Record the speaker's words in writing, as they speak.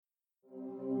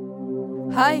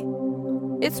Hi,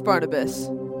 it's Barnabas.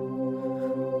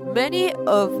 Many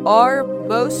of our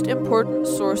most important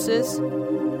sources,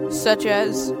 such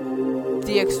as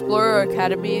the Explorer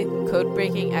Academy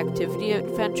Code-Breaking Activity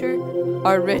Adventure,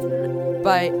 are written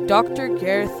by Dr.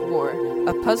 Gareth Moore,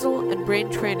 a puzzle and brain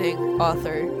training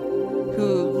author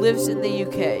who lives in the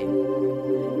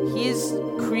UK. He's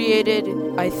created,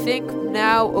 I think,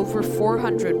 now over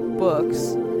 400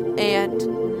 books,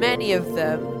 and many of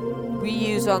them we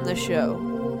use on the show.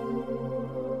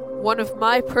 One of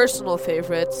my personal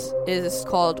favorites is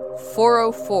called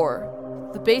 404.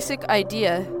 The basic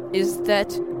idea is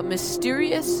that a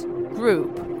mysterious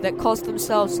group that calls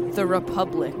themselves the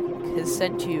Republic has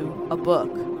sent you a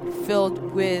book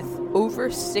filled with over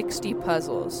 60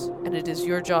 puzzles, and it is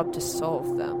your job to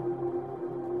solve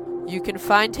them. You can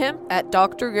find him at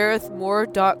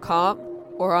drgarethmoore.com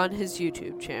or on his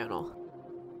YouTube channel.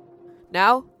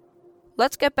 Now,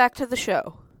 let's get back to the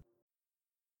show.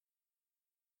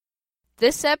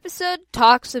 This episode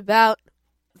talks about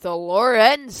the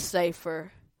Lorenz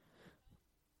Cipher.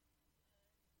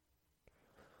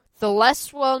 The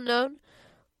less well-known,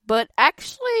 but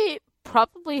actually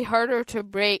probably harder to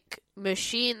break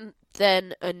machine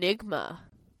than Enigma.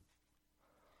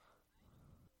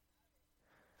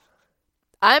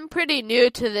 I'm pretty new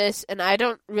to this, and I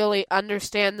don't really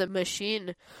understand the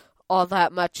machine all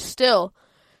that much still,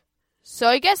 so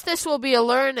I guess this will be a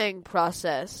learning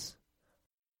process.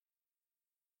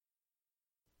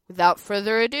 Without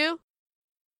further ado,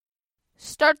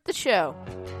 start the show.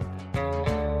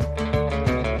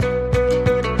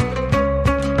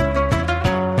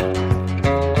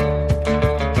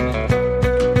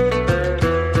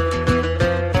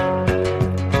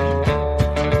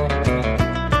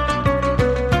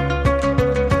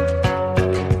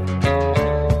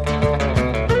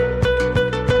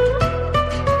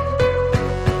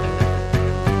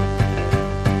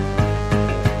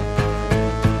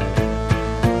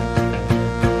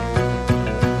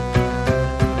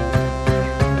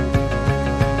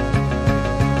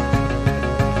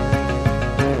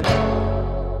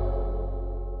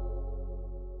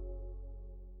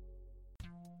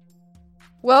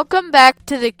 Welcome back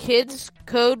to the Kids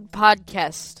Code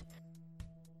Podcast.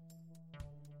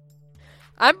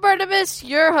 I'm Barnabas,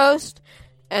 your host,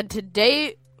 and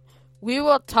today we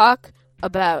will talk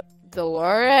about the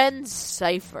Lorenz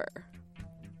Cipher.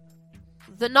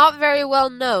 The not very well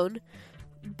known,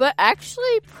 but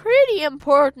actually pretty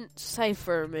important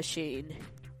cipher machine.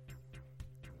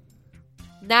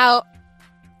 Now,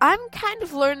 I'm kind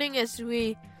of learning as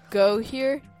we go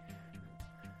here,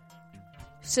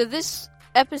 so this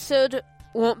episode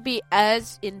won't be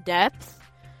as in-depth,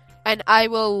 and I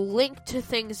will link to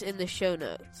things in the show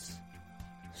notes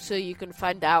so you can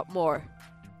find out more.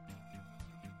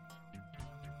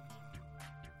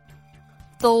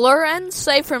 The Lorenz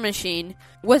Cipher machine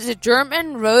was a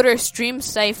German rotor stream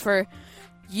cipher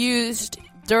used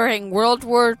during World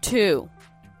War II.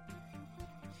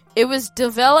 It was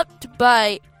developed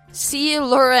by C.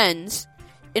 Lorenz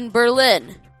in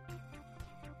Berlin.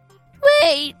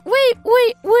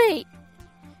 Wait!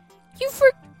 You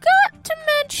forgot to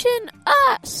mention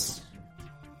us!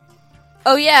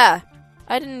 Oh yeah,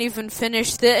 I didn't even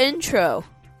finish the intro.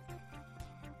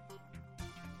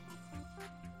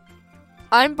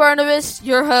 I'm Barnabas,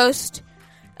 your host,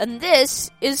 and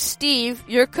this is Steve,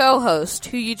 your co-host,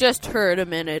 who you just heard a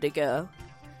minute ago.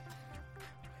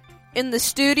 In the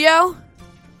studio,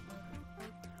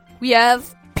 we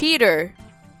have Peter.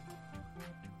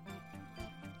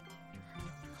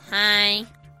 Hi.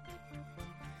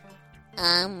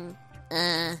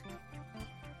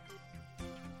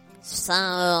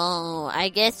 So,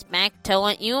 I guess back to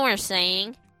what you were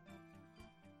saying.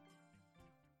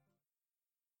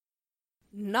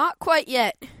 Not quite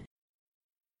yet.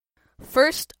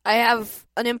 First, I have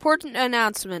an important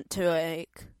announcement to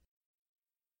make.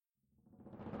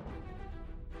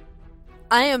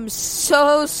 I am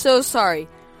so sorry.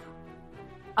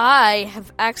 I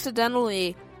have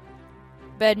accidentally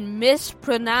been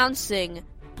mispronouncing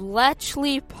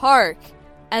Bletchley Park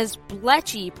as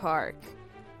Bletchy Park,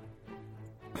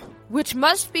 which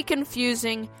must be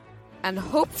confusing, and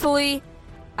hopefully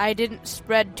I didn't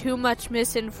spread too much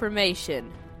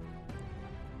misinformation.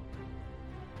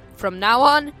 From now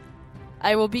on,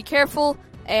 I will be careful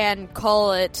and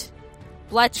call it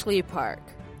Bletchley Park.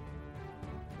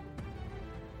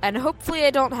 And hopefully I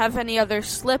don't have any other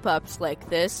slip-ups like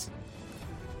this,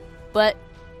 but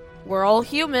we're all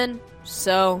human,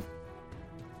 so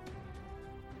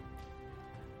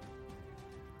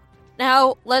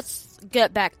now let's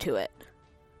get back to it.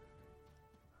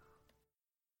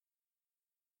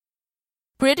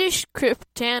 British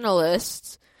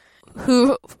cryptanalysts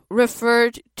who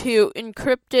referred to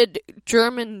encrypted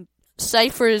German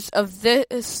ciphers of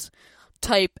this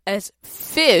type as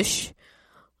fish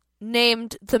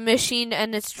named the machine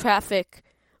and its traffic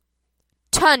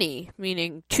tunny,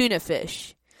 meaning tuna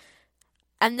fish.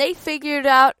 And they figured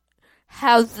out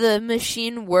how the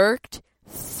machine worked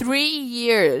 3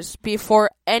 years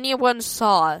before anyone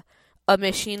saw a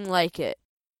machine like it.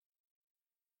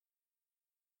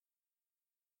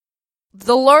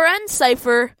 The Lorenz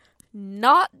Cipher,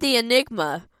 not the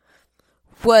Enigma,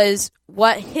 was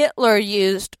what Hitler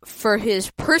used for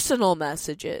his personal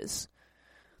messages,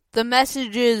 the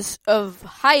messages of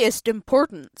highest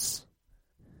importance.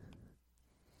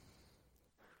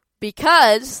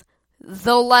 Because,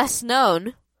 though less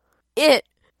known, it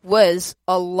was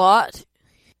a lot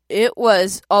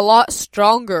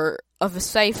stronger of a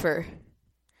cipher.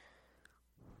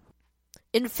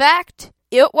 In fact,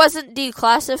 it wasn't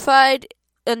declassified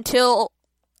until,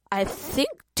 I think,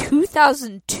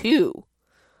 2002.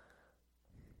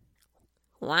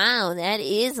 Wow, that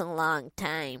is a long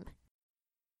time.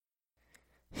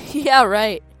 Yeah,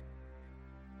 right.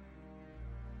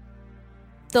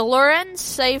 The Lorenz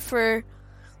Cipher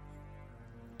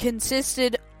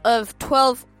consisted of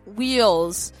 12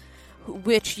 wheels,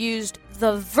 which used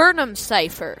the Vernam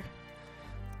cipher.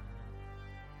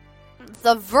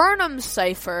 The Vernam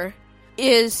cipher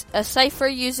is a cipher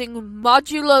using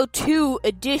modulo 2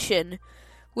 addition,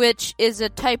 which is a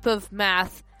type of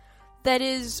math that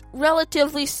is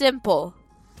relatively simple.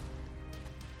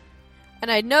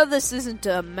 And I know this isn't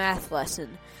a math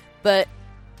lesson, but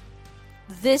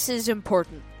this is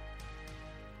important.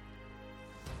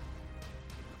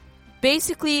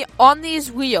 Basically, on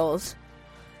these wheels,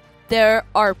 there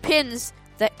are pins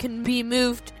that can be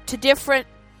moved to different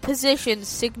positions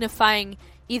signifying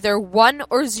either 1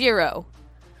 or 0.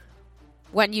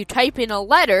 When you type in a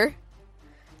letter,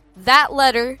 that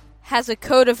letter has a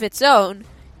code of its own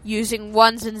using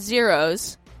 1s and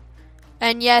 0s.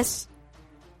 And yes,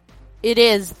 it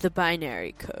is the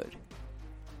binary code,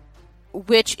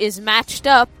 which is matched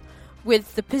up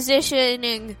with the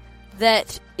positioning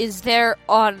that is there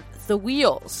on the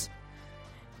wheels.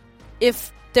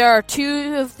 If there are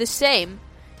two of the same,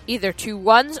 either 2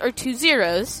 1s or 2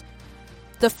 0s,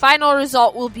 the final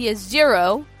result will be a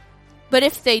 0, but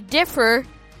if they differ,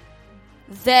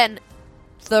 then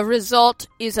the result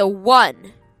is a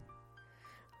 1,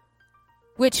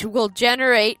 which will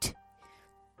generate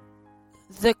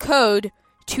the code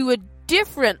to a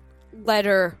different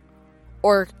letter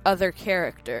or other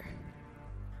character.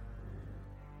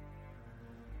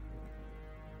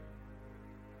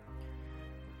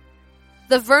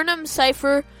 The Vernam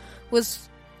cipher was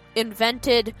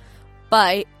invented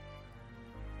by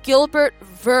Gilbert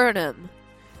Vernam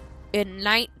in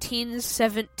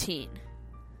 1917.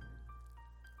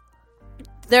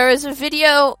 There is a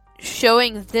video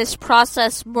showing this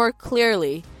process more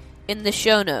clearly in the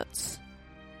show notes.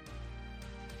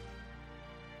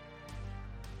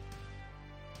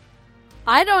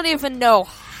 I don't even know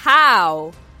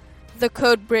how the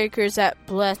code breakers at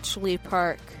Bletchley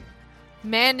Park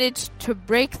managed to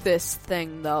break this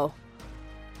thing, though.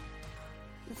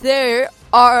 There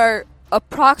are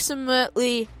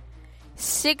approximately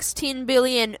 16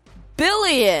 billion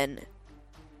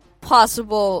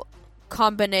possible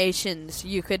combinations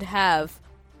you could have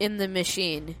in the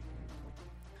machine,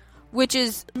 which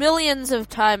is millions of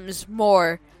times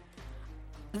more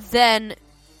than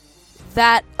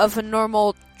that of a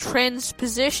normal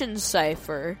transposition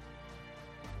cipher,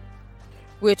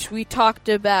 which we talked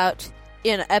about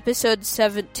in episode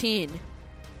 17.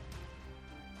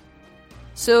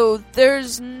 So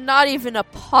there's not even a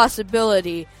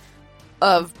possibility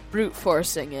of brute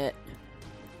forcing it.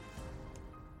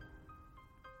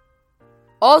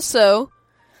 Also,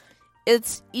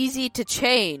 it's easy to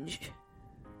change.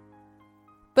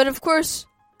 But of course,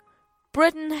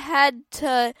 Britain had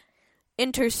to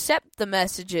intercept the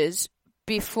messages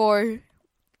before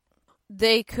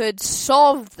they could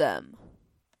solve them.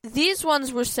 These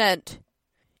ones were sent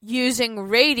using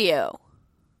radio.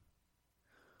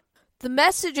 The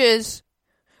messages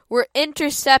were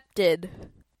intercepted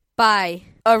by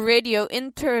a radio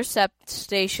intercept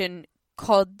station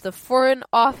called the Foreign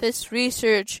Office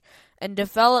Research and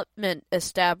Development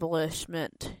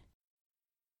Establishment.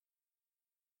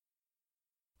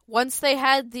 Once they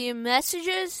had the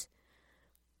messages,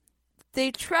 they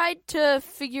tried to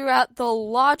figure out the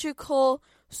logical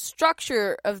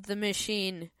structure of the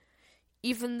machine,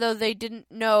 even though they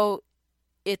didn't know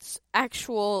its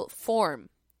actual form.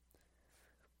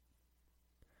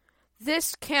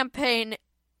 This campaign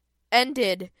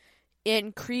ended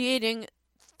in creating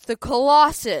the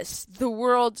Colossus, the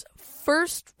world's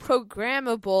first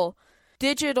programmable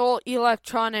digital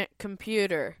electronic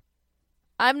computer.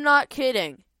 I'm not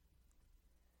kidding.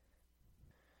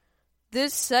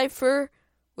 This cipher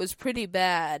was pretty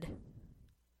bad.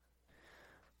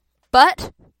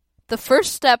 But the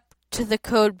first step to the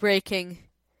code breaking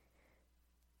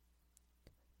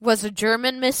was a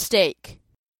German mistake.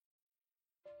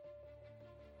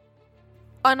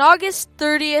 On August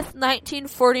 30th,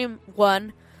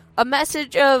 1941, a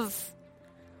message of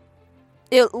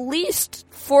at least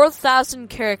 4,000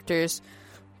 characters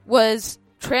was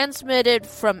transmitted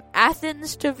from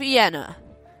Athens to Vienna.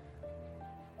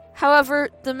 However,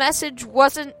 the message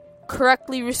wasn't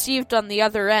correctly received on the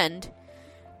other end,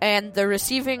 and the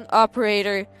receiving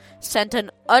operator sent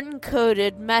an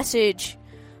uncoded message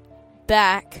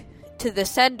back to the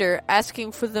sender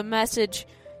asking for the message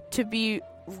to be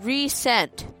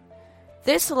resent.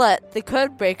 This let the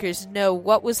codebreakers know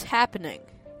what was happening.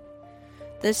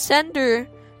 The sender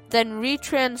then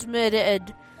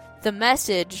retransmitted the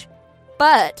message,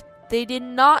 but they did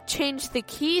not change the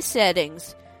key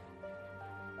settings,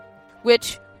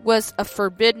 which was a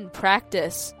forbidden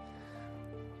practice.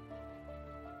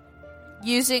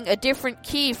 Using a different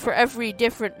key for every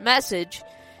different message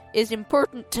is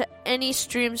important to any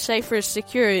stream cipher's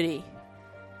security.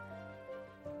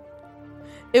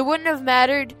 It wouldn't have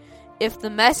mattered if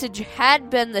the message had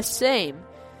been the same,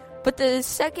 but the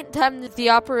second time that the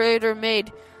operator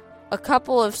made a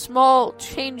couple of small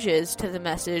changes to the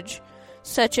message,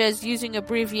 such as using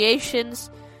abbreviations,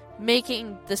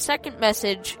 making the second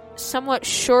message somewhat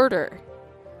shorter.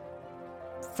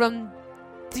 From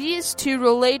these two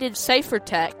related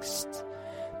ciphertexts,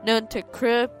 known to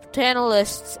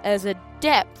cryptanalysts as a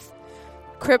depth,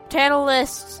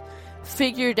 cryptanalysts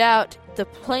figured out the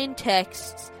plain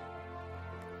texts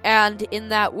and, in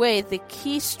that way, the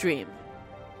key stream.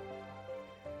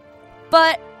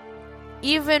 But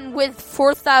even with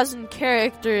 4,000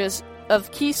 characters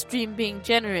of key stream being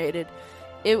generated,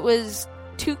 it was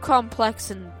too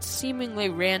complex and seemingly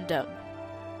random.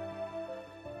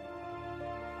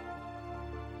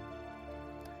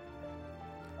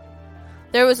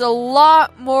 There was a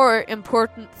lot more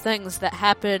important things that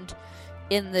happened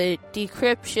in the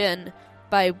decryption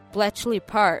by Bletchley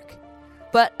Park,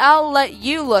 but I'll let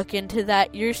you look into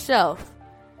that yourself.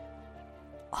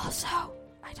 Also,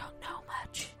 I don't know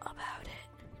much about it.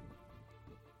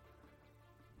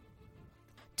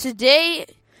 Today,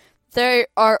 there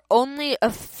are only a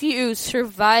few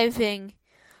surviving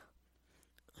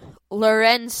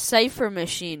Lorenz Cipher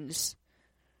machines,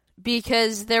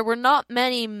 because there were not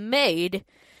many made,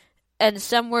 and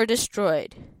some were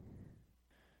destroyed.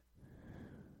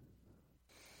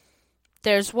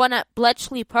 There's one at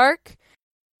Bletchley Park,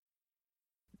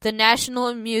 the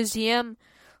National Museum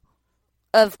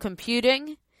of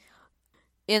Computing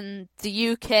in the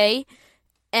UK,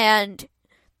 and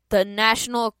the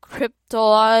National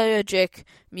Cryptologic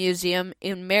Museum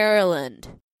in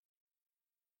Maryland.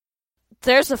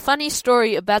 There's a funny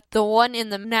story about the one in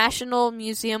the National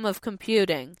Museum of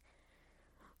Computing.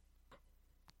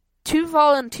 2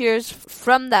 volunteers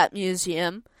from that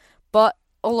museum bought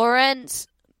a Lorenz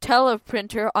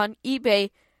teleprinter on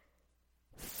eBay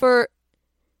for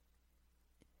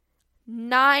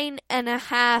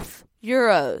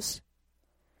 €9.50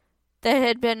 that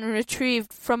had been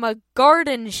retrieved from a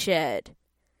garden shed.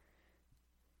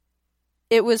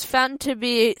 It was found to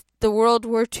be the World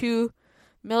War II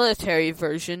military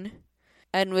version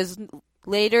and was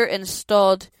later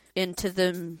installed into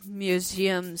the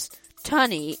museum's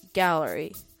Tunney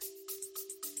gallery.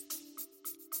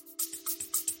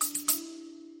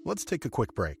 Let's take a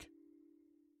quick break.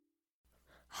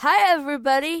 Hi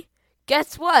everybody!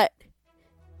 Guess what?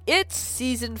 It's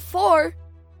season 4,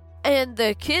 and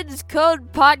the Kids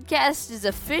Code podcast is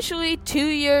officially 2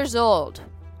 years old.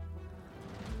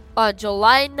 On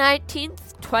July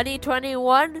 19th,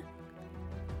 2021,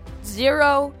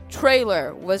 Zero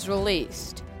trailer was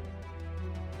released.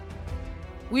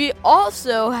 We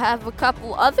also have a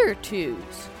couple other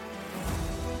 2s.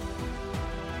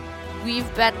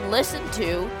 We've been listened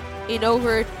to in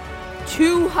over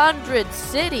 200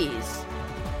 cities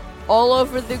all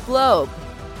over the globe.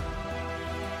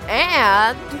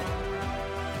 And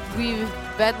we've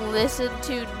been listened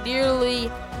to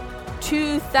nearly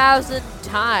 2,000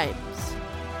 times.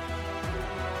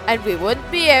 And we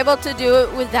wouldn't be able to do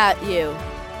it without you.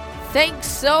 Thanks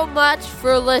so much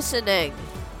for listening.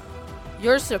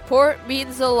 Your support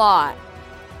means a lot.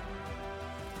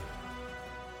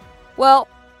 Well,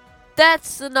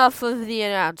 that's enough of the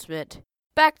announcement.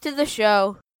 Back to the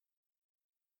show.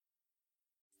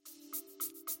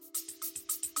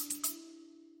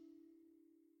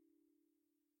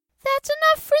 that's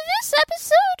enough for this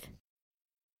episode.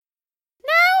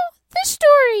 Now, the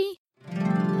story.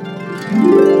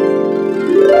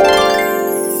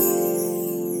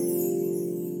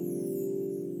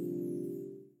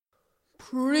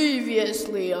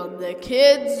 Previously on the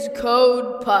Kids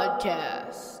Code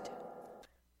Podcast.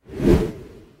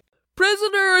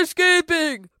 Prisoner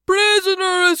escaping!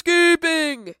 Prisoner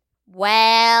escaping!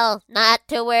 Well, not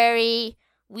to worry.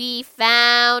 We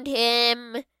found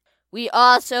him. We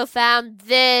also found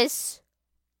this.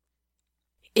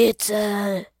 It's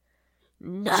a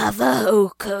Navajo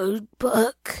code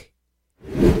book.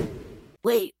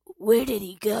 Wait, where did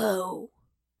he go?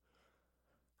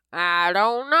 I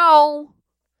don't know.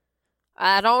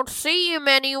 I don't see him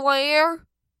anywhere.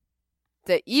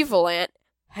 The evil ant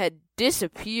had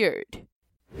disappeared.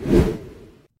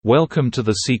 Welcome to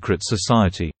the Secret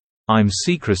Society. I'm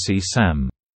Secrecy Sam.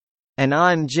 And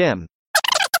I'm Jim.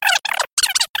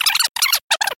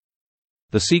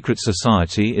 The Secret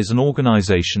Society is an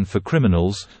organization for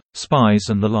criminals, spies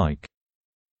and the like.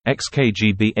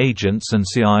 Ex-KGB agents and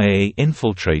CIA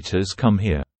infiltrators come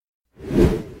here.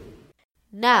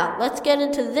 Now, let's get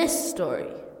into this story.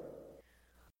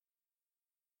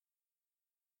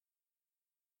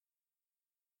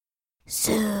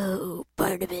 So,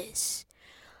 Barnabas,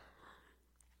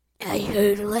 I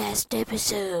heard last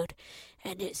episode,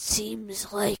 and it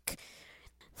seems like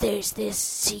there's this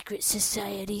secret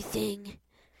society thing.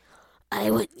 I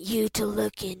want you to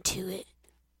look into it.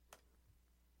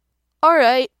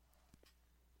 Alright.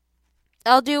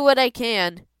 I'll do what I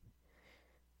can.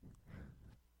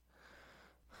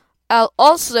 I'll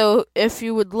also, if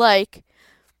you would like,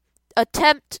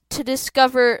 attempt to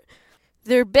discover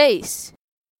their base.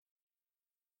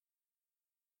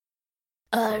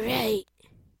 Alright.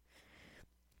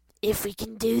 If we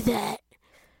can do that,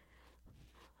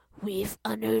 we've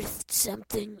unearthed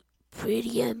something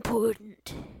pretty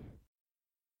important.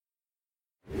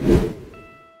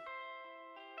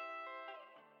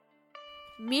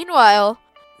 Meanwhile,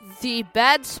 the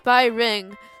bad spy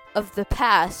ring of the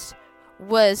past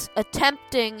was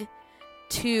attempting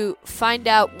to find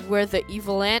out where the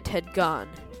evil ant had gone.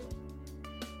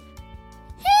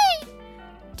 Hey!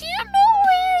 Do you know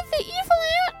where the evil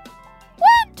ant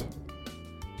went?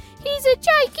 He's a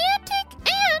gigantic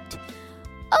ant,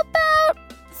 about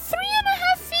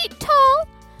 3.5 feet tall,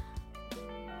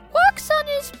 walks on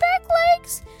his back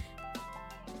legs.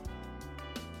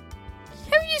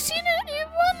 Have you seen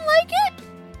anyone like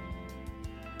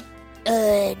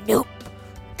it? Nope.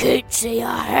 Can't say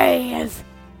I have.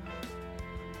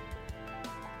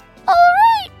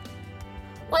 Alright.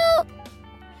 Well,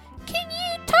 can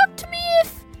you talk to me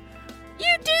if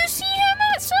you do see him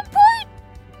at some point?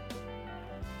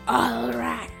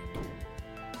 Alright.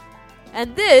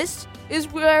 And this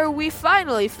is where we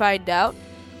finally find out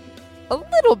a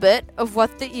little bit of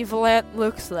what the evil ant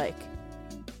looks like.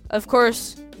 Of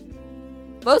course,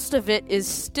 most of it is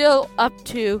still up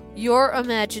to your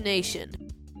imagination.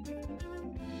 Well,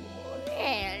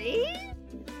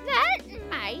 that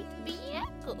might be a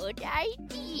good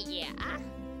idea.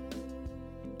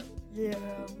 Yeah,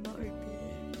 might be.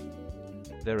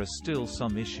 There are still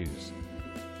some issues.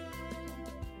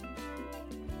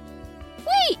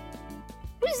 Wait!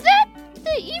 Was that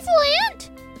the evil ant?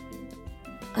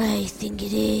 I think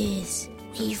it is.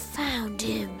 We found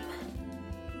him.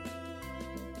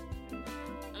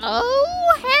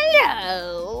 Oh,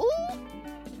 hello.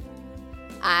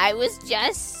 I was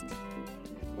just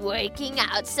working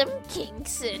out some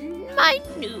kinks in my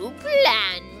new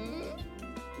plan.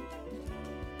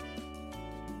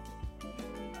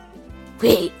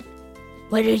 Wait,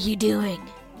 what are you doing?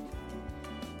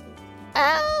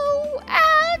 Oh,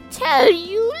 I'll tell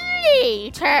you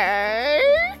later.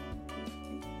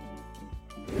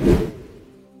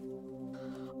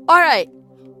 Alright,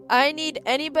 I need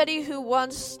anybody who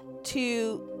wants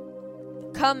to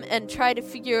come and try to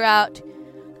figure out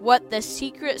what the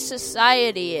secret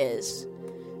society is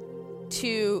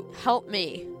to help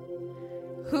me.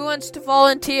 Who wants to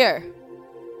volunteer?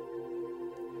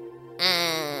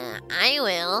 I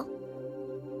will.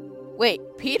 Wait,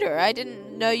 Peter, I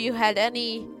didn't know you had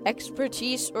any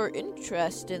expertise or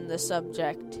interest in the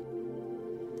subject.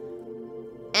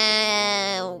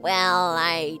 Well,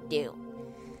 I do.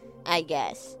 I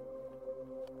guess.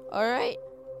 Alright.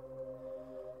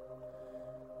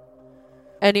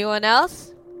 Anyone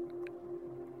else?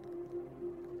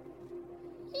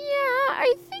 Yeah,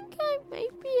 I think I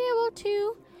might be able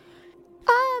to.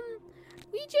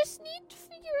 We just need to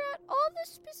figure out all the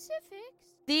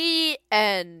specifics. The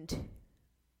end.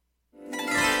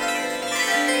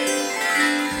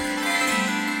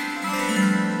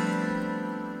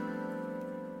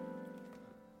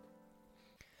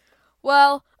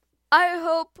 Well, I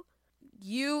hope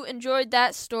you enjoyed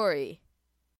that story.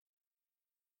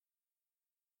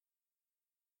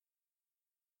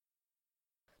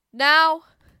 Now,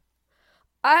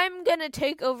 I'm gonna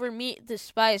take over Meet the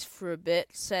Spies for a bit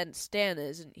since Stan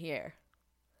isn't here.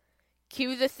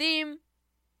 Cue the theme.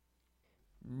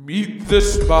 Meet the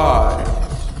Spies.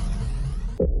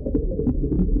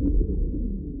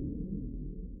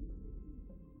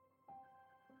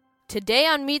 Today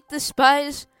on Meet the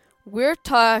Spies, we're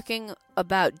talking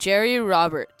about Jerry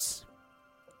Roberts.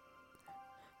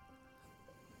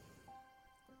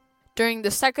 During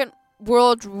the Second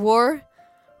World War,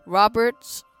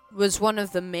 Roberts was one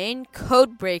of the main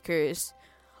code breakers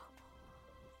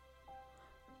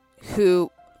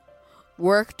who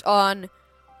worked on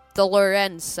the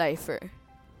Lorenz Cipher.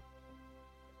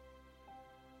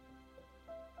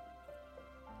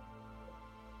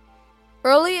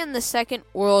 Early in the Second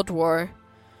World War,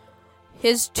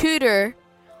 his tutor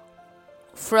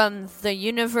from the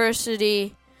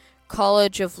University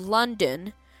College of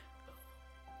London,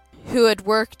 who had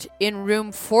worked in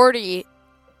room 40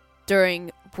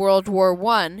 during World War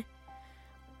I,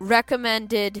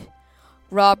 recommended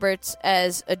Roberts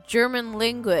as a German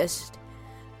linguist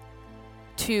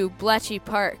to Bletchley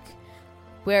Park,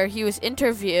 where he was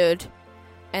interviewed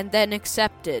and then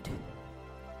accepted.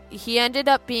 He ended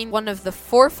up being one of the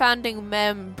 4 founding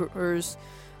members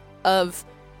of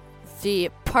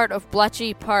the part of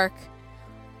Bletchley Park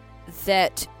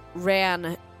that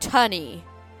ran Tunny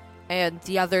and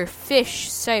the other fish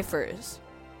ciphers.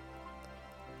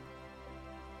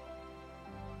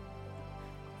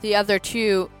 The other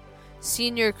 2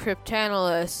 senior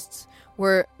cryptanalysts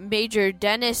were Major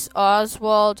Dennis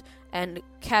Oswald and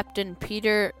Captain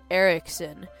Peter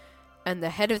Erickson, and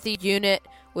the head of the unit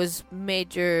was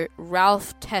Major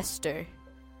Ralph Tester.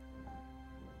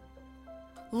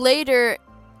 Later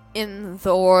in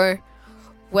the war,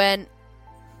 when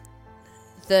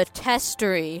the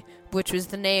Testery, which was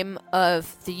the name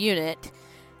of the unit,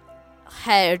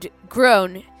 had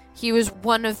grown, he was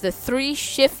one of the 3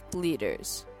 shift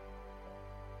leaders.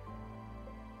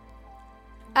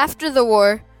 After the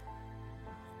war,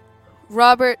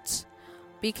 Roberts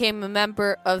became a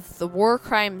member of the War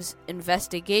Crimes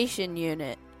Investigation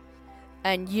Unit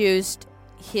and used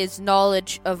his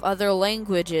knowledge of other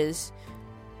languages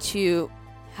to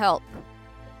help.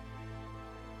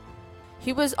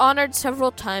 He was honored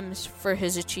several times for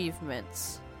his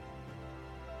achievements.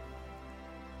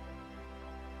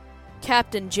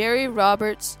 Captain Jerry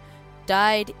Roberts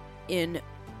died in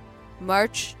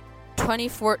March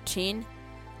 2014,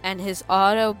 and his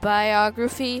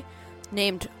autobiography,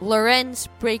 named Lorenz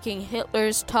Breaking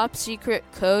Hitler's Top Secret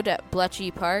Code at Bletchley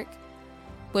Park,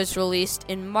 was released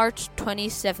in March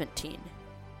 2017.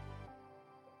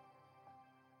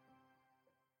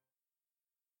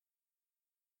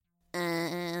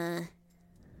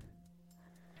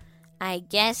 I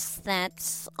guess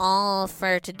that's all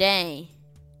for today.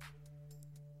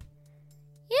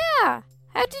 Yeah,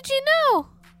 how did you know?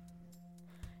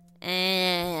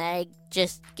 I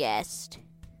just guessed.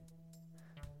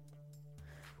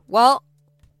 Well,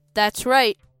 that's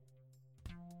right.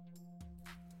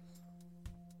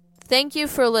 Thank you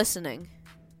for listening.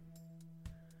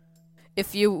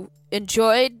 If you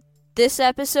enjoyed this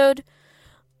episode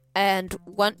and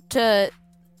want to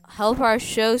help our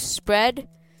show spread,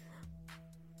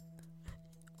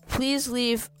 please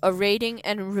leave a rating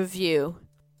and review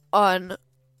on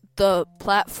the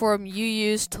platform you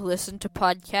use to listen to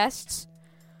podcasts.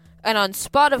 And on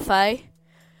Spotify,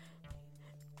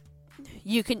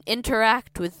 you can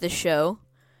interact with the show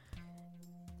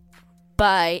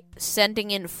by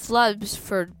sending in flubs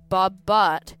for Bob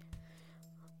Bott,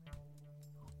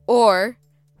 or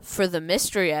for the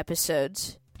mystery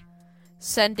episodes,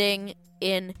 sending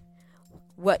in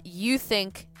what you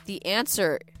think the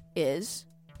answer is,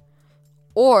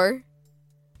 or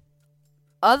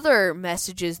other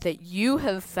messages that you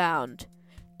have found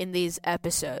in these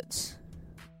episodes.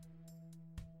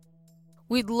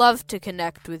 We'd love to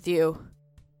connect with you.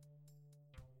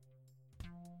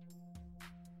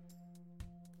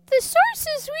 The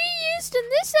sources we used in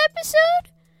this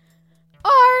episode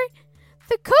are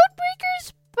The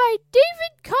Codebreakers by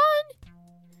David Kahn,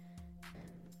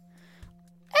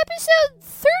 Episode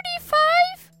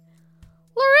 35,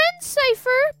 Lorenz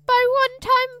Cipher by One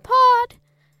Time Pod,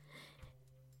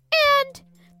 and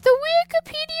the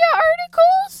Wikipedia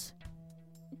articles,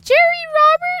 Jerry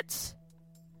Roberts,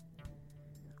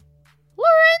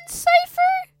 Lorenz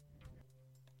Cipher,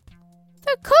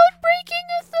 the code breaking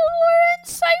of the Lorenz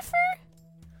Cipher,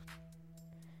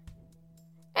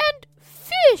 and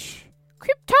fish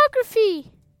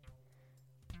cryptography.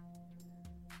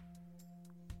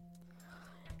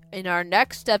 In our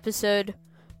next episode,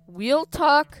 we'll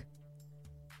talk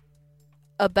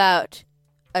about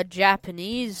a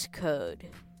Japanese code.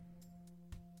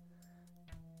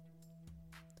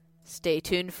 Stay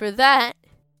tuned for that.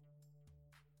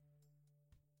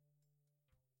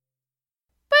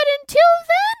 But until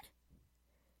then,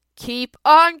 keep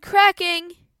on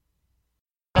cracking!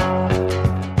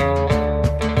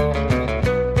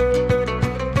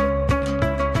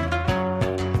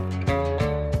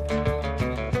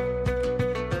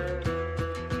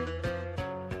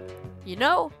 You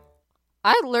know,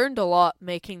 I learned a lot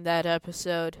making that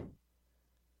episode.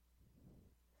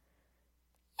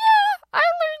 Yeah, I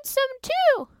learned some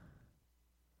too.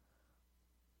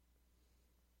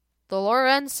 The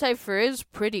Lorenz Cipher is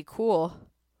pretty cool.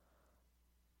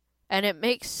 And it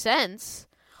makes sense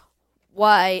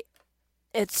why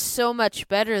it's so much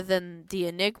better than the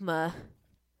Enigma.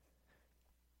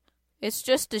 It's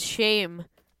just a shame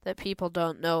that people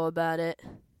don't know about it.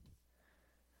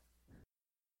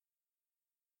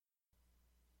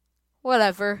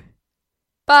 Whatever.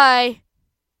 Bye.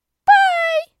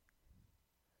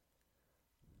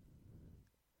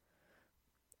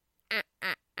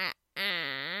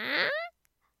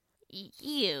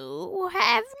 You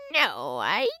have no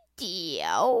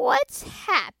idea what's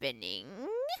happening.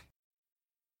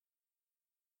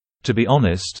 To be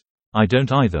honest, I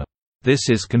don't either. This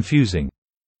is confusing.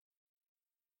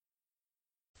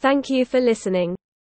 Thank you for listening.